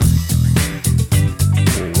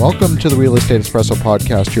Welcome to the Real Estate Espresso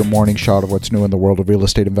Podcast, your morning shot of what's new in the world of real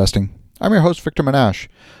estate investing. I'm your host, Victor Menashe.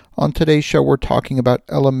 On today's show, we're talking about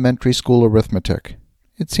elementary school arithmetic.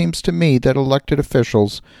 It seems to me that elected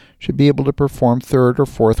officials should be able to perform third or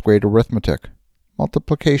fourth grade arithmetic.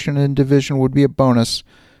 Multiplication and division would be a bonus,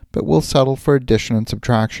 but we'll settle for addition and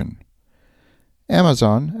subtraction.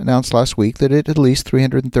 Amazon announced last week that it had leased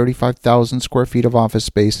 335,000 square feet of office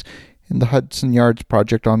space in the Hudson Yards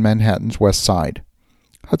project on Manhattan's west side.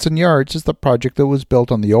 Hudson Yards is the project that was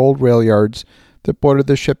built on the old rail yards that bordered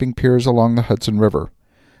the shipping piers along the Hudson River.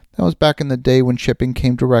 That was back in the day when shipping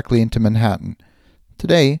came directly into Manhattan.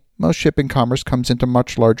 Today, most shipping commerce comes into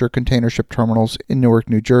much larger container ship terminals in Newark,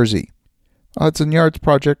 New Jersey. The Hudson Yards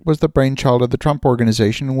project was the brainchild of the Trump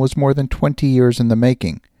organization and was more than 20 years in the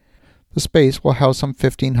making. The space will house some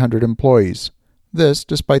 1,500 employees. This,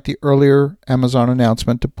 despite the earlier Amazon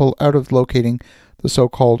announcement to pull out of locating the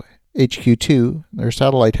so-called HQ2, their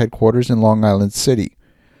satellite headquarters in Long Island City.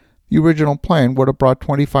 The original plan would have brought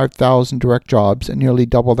 25,000 direct jobs and nearly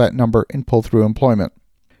double that number in pull-through employment.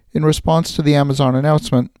 In response to the Amazon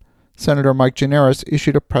announcement, Senator Mike Gianaris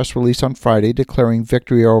issued a press release on Friday declaring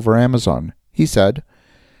victory over Amazon. He said,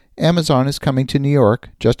 "Amazon is coming to New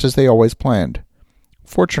York just as they always planned.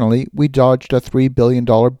 Fortunately, we dodged a $3 billion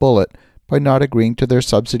bullet by not agreeing to their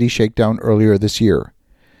subsidy shakedown earlier this year.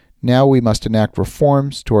 Now we must enact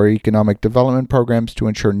reforms to our economic development programs to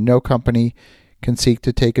ensure no company can seek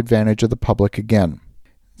to take advantage of the public again."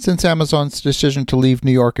 Since Amazon's decision to leave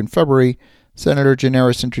New York in February, Senator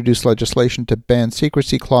Gianaris introduced legislation to ban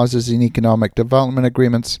secrecy clauses in economic development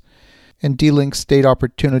agreements and delink state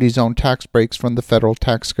opportunity zone tax breaks from the federal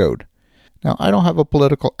tax code. Now, I don't have a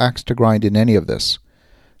political axe to grind in any of this.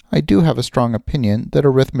 I do have a strong opinion that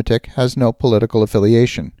arithmetic has no political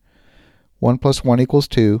affiliation. 1 + 1 =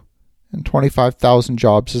 2, and 25,000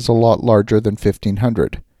 jobs is a lot larger than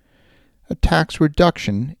 1,500. A tax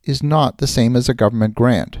reduction is not the same as a government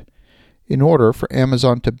grant. In order for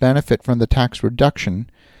Amazon to benefit from the tax reduction,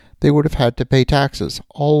 they would have had to pay taxes,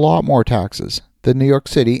 a lot more taxes, than New York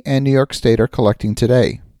City and New York State are collecting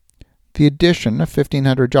today. The addition of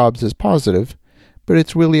 1,500 jobs is positive, but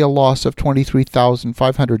it's really a loss of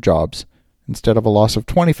 23,500 jobs instead of a loss of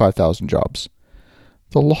 25,000 jobs.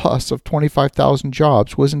 The loss of 25,000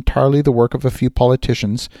 jobs was entirely the work of a few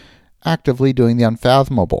politicians actively doing the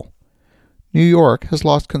unfathomable. New York has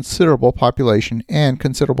lost considerable population and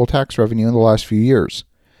considerable tax revenue in the last few years.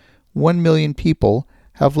 1 million people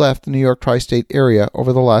have left the New York tri-state area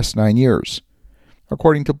over the last 9 years.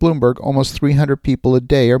 According to Bloomberg, almost 300 people a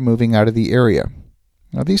day are moving out of the area.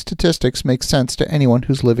 Now, these statistics make sense to anyone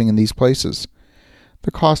who's living in these places.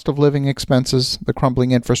 The cost of living expenses, the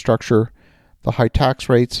crumbling infrastructure, the high tax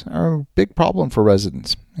rates are a big problem for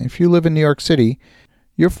residents. If you live in New York City,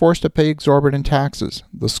 you're forced to pay exorbitant taxes.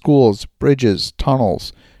 The schools, bridges,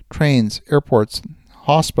 tunnels, trains, airports,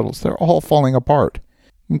 hospitals, they're all falling apart.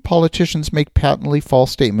 When politicians make patently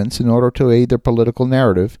false statements in order to aid their political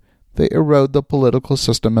narrative, they erode the political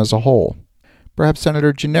system as a whole. Perhaps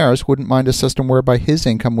Senator Gianaris wouldn't mind a system whereby his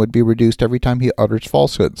income would be reduced every time he utters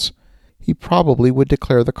falsehoods. He probably would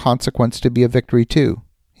declare the consequence to be a victory too.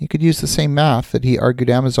 He could use the same math that he argued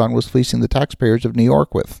Amazon was fleecing the taxpayers of New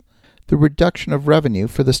York with. The reduction of revenue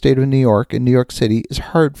for the state of New York and New York City is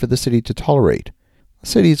hard for the city to tolerate. The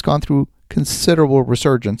city has gone through considerable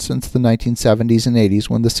resurgence since the 1970s and 80s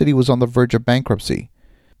when the city was on the verge of bankruptcy.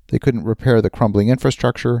 They couldn't repair the crumbling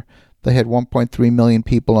infrastructure. They had 1.3 million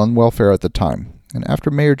people on welfare at the time. And after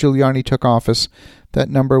Mayor Giuliani took office, that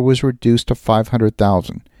number was reduced to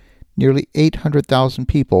 500,000. Nearly 800,000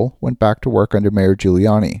 people went back to work under Mayor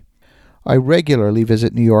Giuliani. I regularly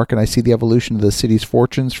visit New York and I see the evolution of the city's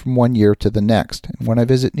fortunes from one year to the next. And when I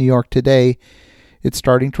visit New York today, it's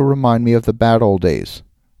starting to remind me of the bad old days.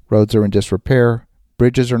 Roads are in disrepair,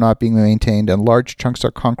 bridges are not being maintained, and large chunks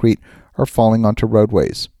of concrete are falling onto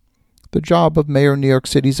roadways. The job of Mayor of New York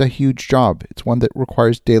City is a huge job. It's one that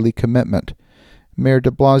requires daily commitment. Mayor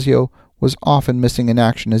de Blasio was often missing in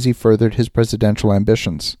action as he furthered his presidential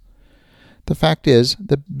ambitions. The fact is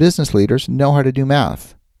that business leaders know how to do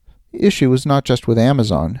math. The issue is not just with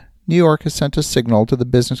Amazon. New York has sent a signal to the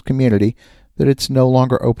business community that it's no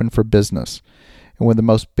longer open for business. And when the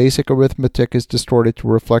most basic arithmetic is distorted to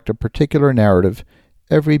reflect a particular narrative,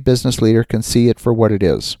 every business leader can see it for what it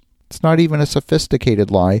is. It's not even a sophisticated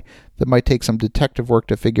lie that might take some detective work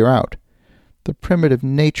to figure out. The primitive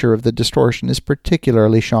nature of the distortion is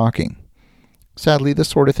particularly shocking. Sadly, this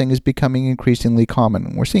sort of thing is becoming increasingly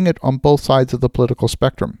common. We're seeing it on both sides of the political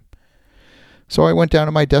spectrum. So I went down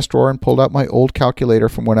to my desk drawer and pulled out my old calculator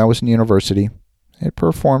from when I was in university. It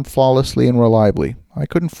performed flawlessly and reliably. I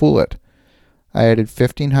couldn't fool it. I added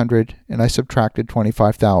 1,500 and I subtracted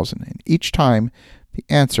 25,000, and each time the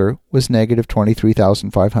answer was negative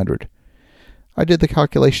 23,500. I did the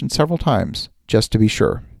calculation several times just to be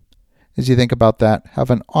sure. As you think about that, have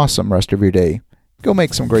an awesome rest of your day. Go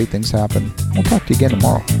make some great things happen. We'll talk to you again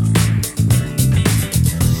tomorrow.